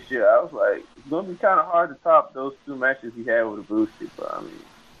Dustin this year, I was like, it's gonna be kind of hard to top those two matches he had with Ibushi. But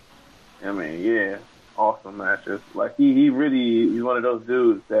I mean, yeah, awesome matches. Like he's one of those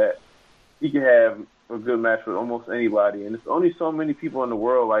dudes that he can have a good match with almost anybody, and there's only so many people in the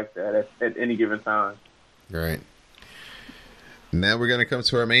world like that at any given time. Right. Now we're going to come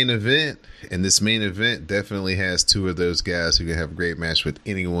to our main event, and this main event definitely has two of those guys who can have a great match with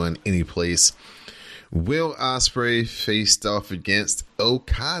anyone, any place. Will Ospreay faced off against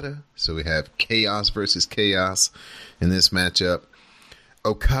Okada. So we have Chaos versus Chaos in this matchup.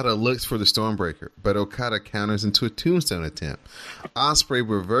 Okada looks for the Stormbreaker, but Okada counters into a tombstone attempt. Ospreay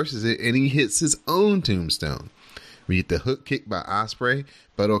reverses it, and he hits his own tombstone. We get the hook kick by Ospreay,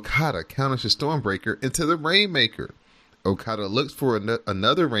 but Okada counters the Stormbreaker into the Rainmaker. Okada looks for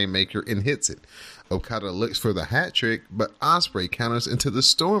another Rainmaker and hits it. Okada looks for the hat trick, but Ospreay counters into the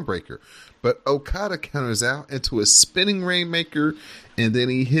Stormbreaker. But Okada counters out into a spinning Rainmaker, and then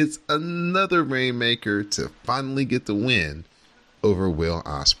he hits another Rainmaker to finally get the win over Will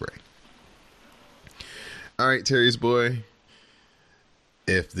Ospreay. All right, Terry's boy.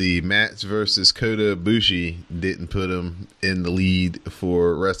 If the match versus Kota Ibushi didn't put him in the lead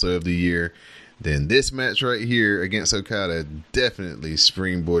for Wrestler of the Year, then this match right here against Okada definitely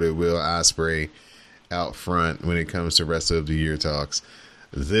springboarded Will Ospreay out front when it comes to Wrestler of the Year talks.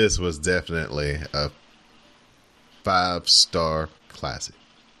 This was definitely a 5-star classic.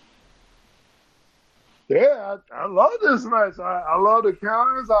 Yeah, I love this match. I love the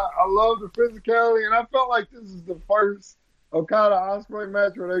counters. I love the physicality, and I felt like this is the first Okada Ospreay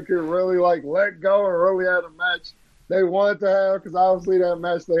match where they could really like let go and really had a match they wanted to have. Because obviously that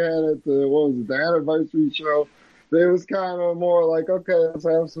match they had at the anniversary show, they was kind of more like, okay, let's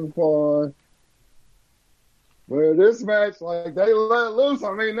have some fun. Well, this match, like, they let loose.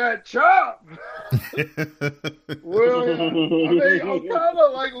 I mean, that chop. Well, I mean,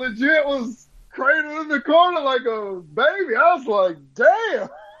 Okada, like, legit was cradled in the corner like a baby. I was like, damn.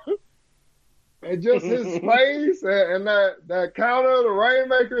 And just his face and that counter, the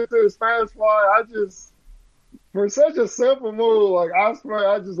Rainmaker to the Spanish Fly, for such a simple move, like,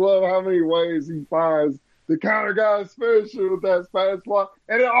 Ospreay, I just love how many ways he finds the counter guy's finisher with that Spanish Fly.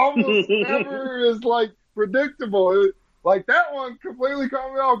 And it almost never is, like, predictable. Like that one completely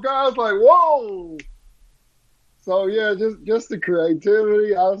caught me off guard. Like, whoa. So yeah, just the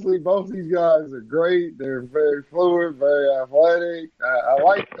creativity. Obviously, both these guys are great. They're very fluid, very athletic. I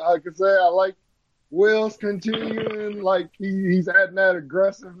like Will's continuing. Like he's adding that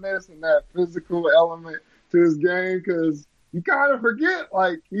aggressiveness and that physical element to his game because you kind of forget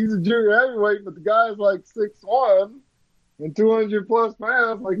like he's a junior heavyweight, but the guy's like 6'1". And 200 plus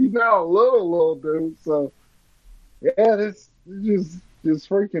pounds, like he's not a little dude. So, yeah, this is just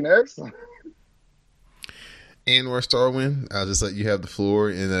freaking excellent. Anwar Starwin, I'll just let you have the floor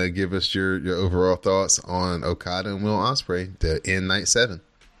and give us your overall thoughts on Okada and Will Ospreay to end night 7.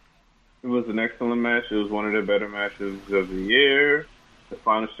 It was an excellent match. It was one of the better matches of the year. The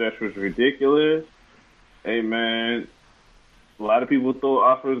final stretch was ridiculous. Hey, man, a lot of people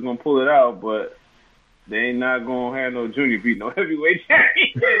thought Ospreay was going to pull it out, but they ain't not gonna have no junior beat no heavyweight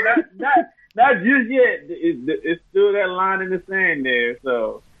champion. not just yet. It's still that line in the sand there.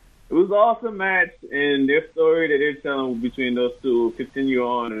 So it was an awesome match, and their story that they're telling between those two will continue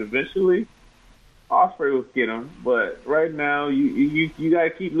on, and eventually Ospreay will get them. But right now, you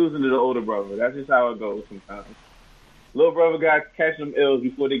gotta keep losing to the older brother. That's just how it goes sometimes. Little brother got to catch them ills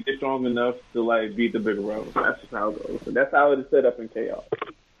before they get strong enough to like beat the bigger brother. That's just how it goes. So that's how it is set up in Chaos.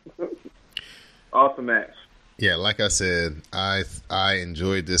 Awesome match. Yeah, like I said, I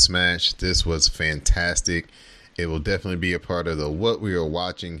enjoyed this match. This was fantastic. It will definitely be a part of the What We Are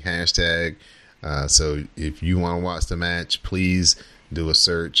Watching hashtag. So if you want to watch the match, please do a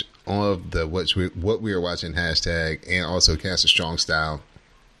search of the What We Are Watching hashtag and also Cast a Strong Style.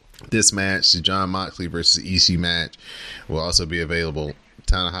 This match, the Jon Moxley versus EC match, will also be available.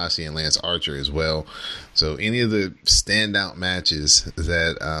 Tanahashi and Lance Archer as well. So any of the standout matches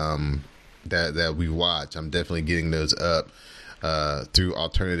that we watch, I'm definitely getting those up through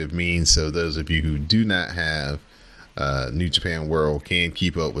alternative means. So those of you who do not have New Japan World can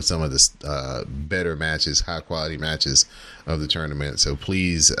keep up with some of the better matches, high quality matches of the tournament. So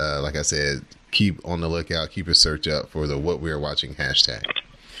please, like I said, keep on the lookout, keep a search up for the What We Are Watching hashtag.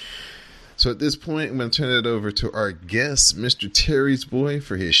 So at this point, I'm going to turn it over to our guest, Mr. Terry's Boy,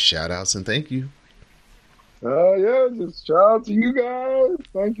 for his shout outs and thank you. Yeah, just shout out to you guys.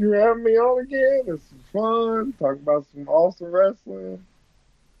 Thank you for having me on again. It's fun. Talk about some awesome wrestling.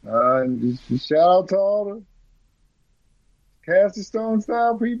 And just shout out to all the Cassie Stone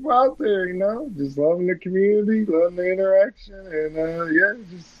style people out there, you know, just loving the community, loving the interaction, and yeah,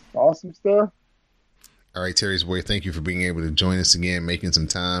 just awesome stuff. All right, Terry's Boy, thank you for being able to join us again, making some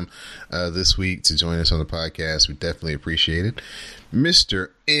time this week to join us on the podcast. We definitely appreciate it.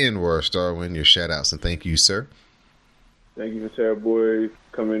 Mr. Anwar Starwin, your shout outs and thank you, sir. Thank you for Terry Boy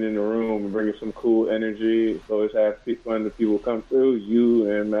coming in the room and bringing some cool energy. It's always have fun that people come through. You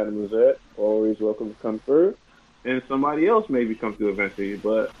and Madam Lizette always welcome to come through. And somebody else maybe come through eventually.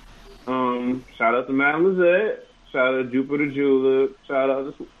 But shout out to Madam Lizette. Shout out to Jupiter Julep. Shout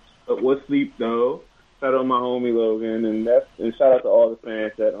out to What Sleep Though. Shout out to my homie Logan, and shout out to all the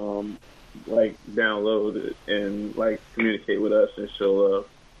fans that like download it and like communicate with us and show love.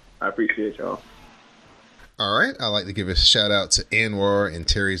 I appreciate y'all. All right, I'd like to give a shout out to Anwar and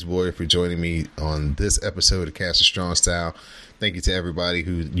Terry's Boy for joining me on this episode of Cast a Strong Style. Thank you to everybody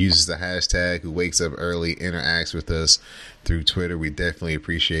who uses the hashtag, who wakes up early, interacts with us through Twitter. We definitely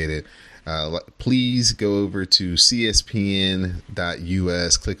appreciate it. Please go over to cspn.us,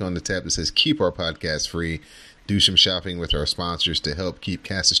 click on the tab that says Keep Our Podcast Free. Do some shopping with our sponsors to help keep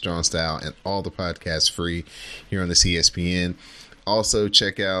Cast a Strong Style and all the podcasts free here on the CSPN. Also,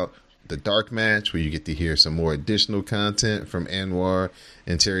 check out the Dark Match, where you get to hear some more additional content from Anwar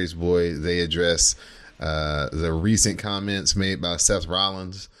and Terry's Boy. They address the recent comments made by Seth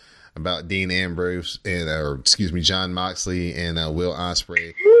Rollins about Dean Ambrose and, Jon Moxley and Will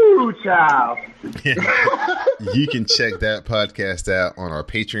Ospreay. Woo, child. you can check that podcast out on our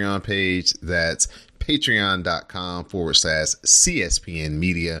Patreon page. That's patreon.com/CSPN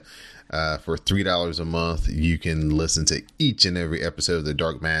Media. For $3 a month, you can listen to each and every episode of The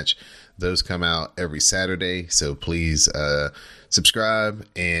Dark Match. Those come out every Saturday, so please subscribe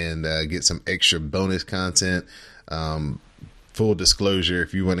and get some extra bonus content. Full disclosure,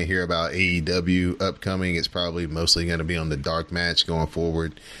 if you want to hear about AEW upcoming, it's probably mostly going to be on The Dark Match going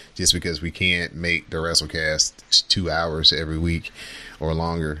forward, just because we can't make the WrestleCast 2 hours every week or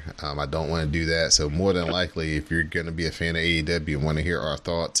longer. I don't want to do that, so more than likely, if you're going to be a fan of AEW and want to hear our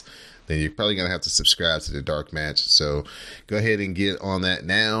thoughts, then you're probably going to have to subscribe to The Dark Match. So go ahead and get on that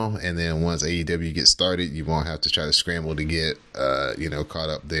now, and then once AEW gets started, you won't have to try to scramble to get caught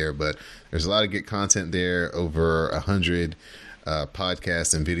up there. But there's a lot of good content there, over 100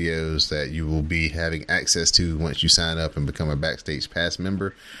 podcasts and videos that you will be having access to once you sign up and become a Backstage Pass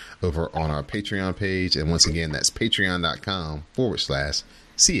member over on our Patreon page. And once again, that's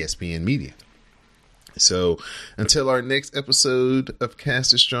patreon.com/CSPN Media. So until our next episode of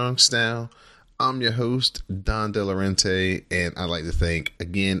Cast a Strong Style, I'm your host, Don De Laurenti, and I'd like to thank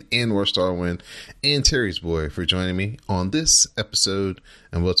again Anwar Starwin and Terry's Boy for joining me on this episode,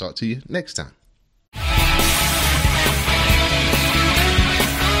 and we'll talk to you next time.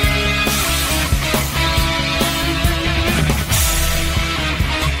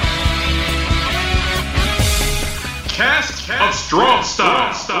 Cast of Strong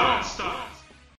Style.